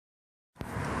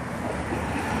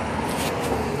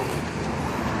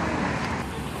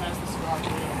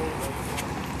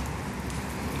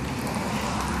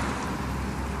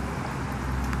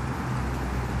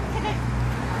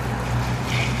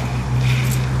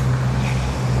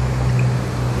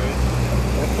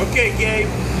Okay, Gabe.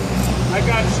 I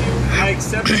got you. I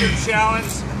accepted your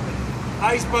challenge.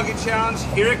 Ice bucket challenge.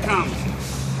 Here it comes.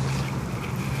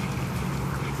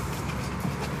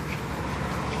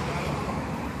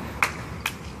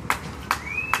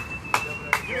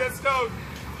 Give me that stove.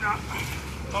 No.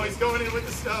 Oh, he's going in with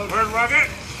the stove. Burn rocket.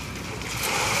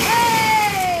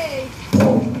 Hey!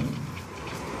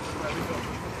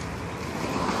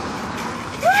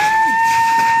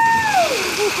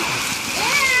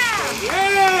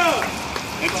 Yeah!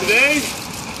 And today,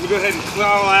 we go ahead and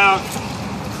call out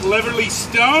Cleverly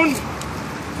Stone,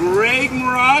 Greg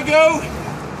Morago,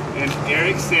 and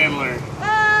Eric Sandler.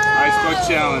 Ice bucket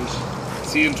challenge.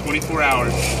 See you in 24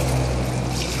 hours.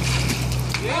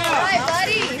 Yeah. Hi,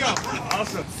 buddy. Here we go.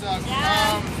 Awesome.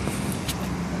 Yeah.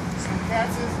 Some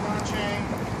Katz's, non-chain,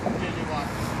 JJ Watt.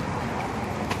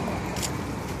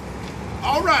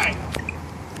 All right.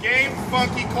 Game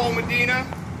Funky Cole Medina.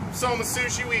 Soma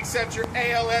Sushi, we accept your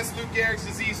ALS, Lou Gehrig's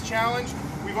disease challenge.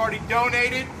 We've already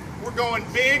donated. We're going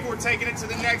big. We're taking it to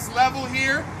the next level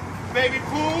here. Baby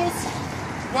pools,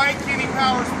 white Kenny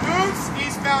Powers boots,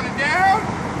 eastbound and down.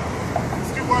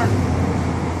 Let's do work.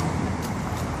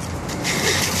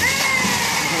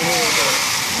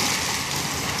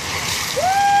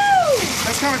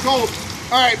 That's kind of cold.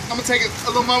 All right, I'm gonna take a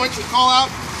little moment to call out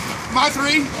my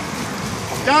three.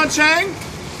 Don Chang,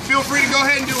 feel free to go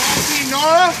ahead and do all team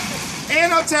Nora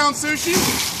and Uptown Sushi.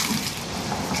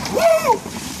 Woo!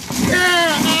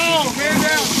 Yeah! Oh, man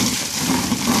down.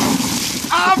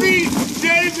 Avi,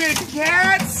 David,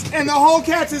 Katz, and the whole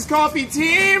Katz's Coffee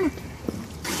team.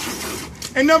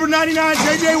 And number 99,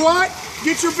 JJ Watt,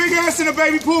 get your big ass in a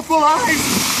baby pool full of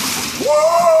ice.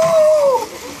 Woo!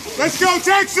 Let's go,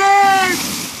 Texas!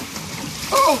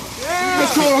 Oh, yeah.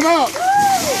 Let's call them out.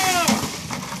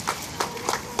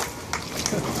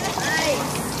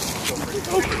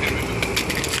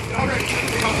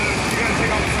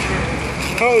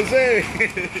 Jose! I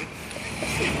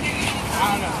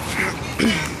don't know.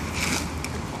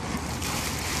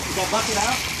 Is that bucket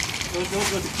out? There's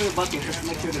a clear bucket. Just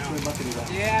make sure the clear bucket is out.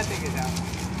 Yeah, I think it's out.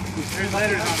 There's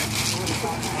letters on it.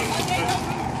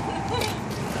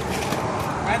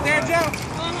 Right there, Joe.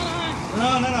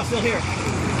 No, still here.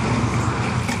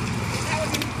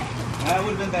 That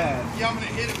would have been bad. Yeah, I'm gonna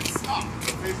hit it with stop.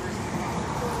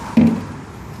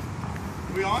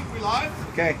 We on? We live?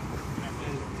 Okay.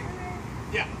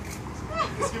 Yeah.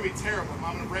 This is gonna be terrible.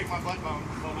 I'm gonna break my butt bone.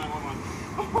 Call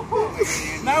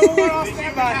 911. 911 on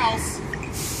standby. House.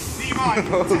 D-Mine.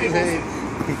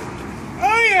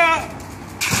 Oh yeah!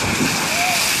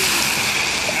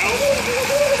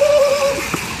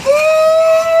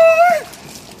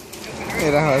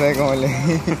 Mira, joder, cómo le...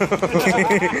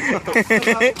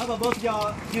 How about both of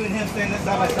y'all, you and him stand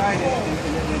side by side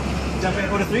and jump in,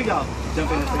 or the three of y'all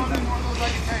jump in at the same time.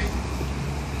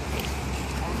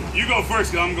 You go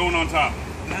first, because I'm going on top.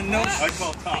 No. I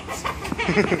call tops.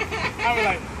 I'll be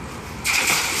like,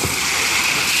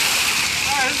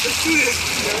 alright, let's do this.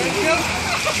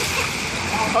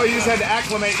 Oh, you just had to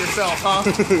acclimate yourself, huh?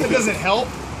 That doesn't help.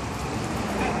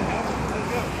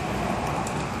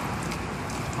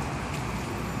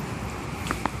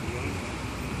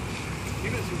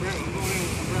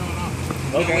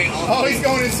 Okay. Oh, he's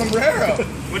going in sombrero.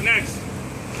 What next?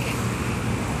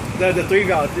 The three of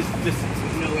y'all, just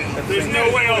There's no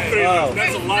way all three of us.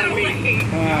 That's a lot of meat.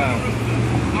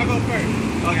 I'll go first.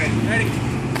 Okay, ready?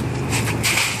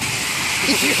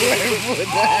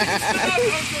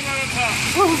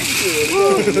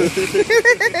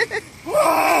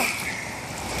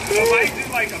 So if I do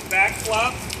like a back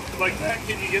flop, like that,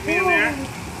 can you get me in there?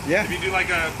 Yeah. If you do like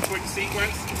a quick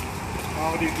sequence.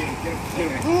 Oh, dude, get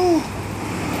him.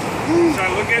 Should I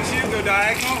look at you, go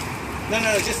diagonal? No,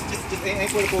 just ain't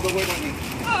for the pull, don't worry about me.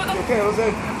 Okay,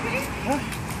 Jose.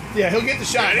 Yeah, he'll get the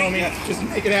shot, Ready? homie. Yeah. Just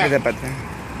make it happen. Espérate.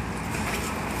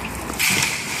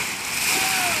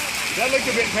 That looked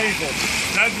a bit painful.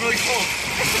 That's really cool.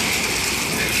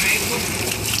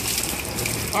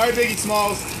 All right, Biggie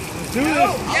Smalls. Do this.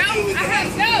 No, I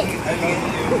have no.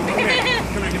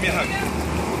 Come here, give me a hug.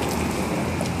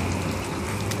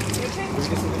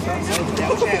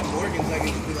 Morgan's like, it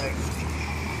should be like...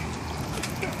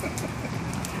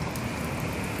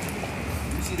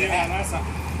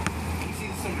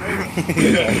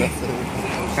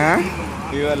 ¿Ah?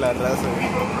 Viva la raza.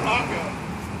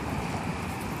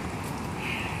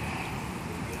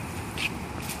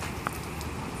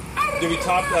 Did we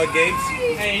top Gabe's?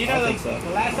 Hey, you know the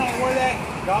last time I wore that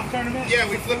golf tournament? Yeah,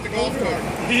 we flipped the golf cart.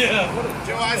 Yeah.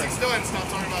 Joe Isaac still hasn't stopped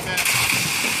talking about that.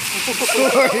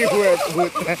 Sorry, we're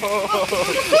puta.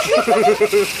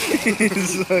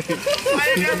 I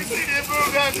ain't never seen that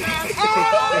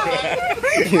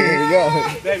Here we go.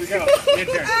 There we go. Your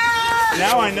turn.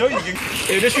 Now I know you can.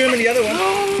 Hey, just shoot him in the other one. Are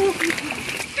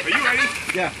you ready?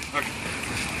 Yeah. Okay.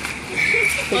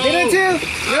 Well, get in too.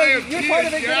 I am You're part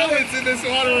of it. Get in there. gallons in this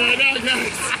water right now,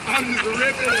 guys. I'm just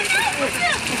ripping it.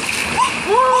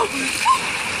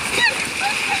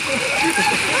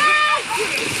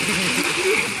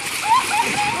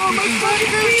 Oh my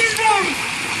fucking God!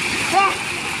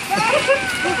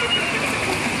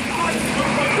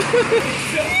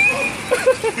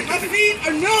 My feet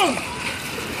are numb!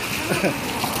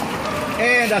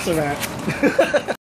 And that's a wrap.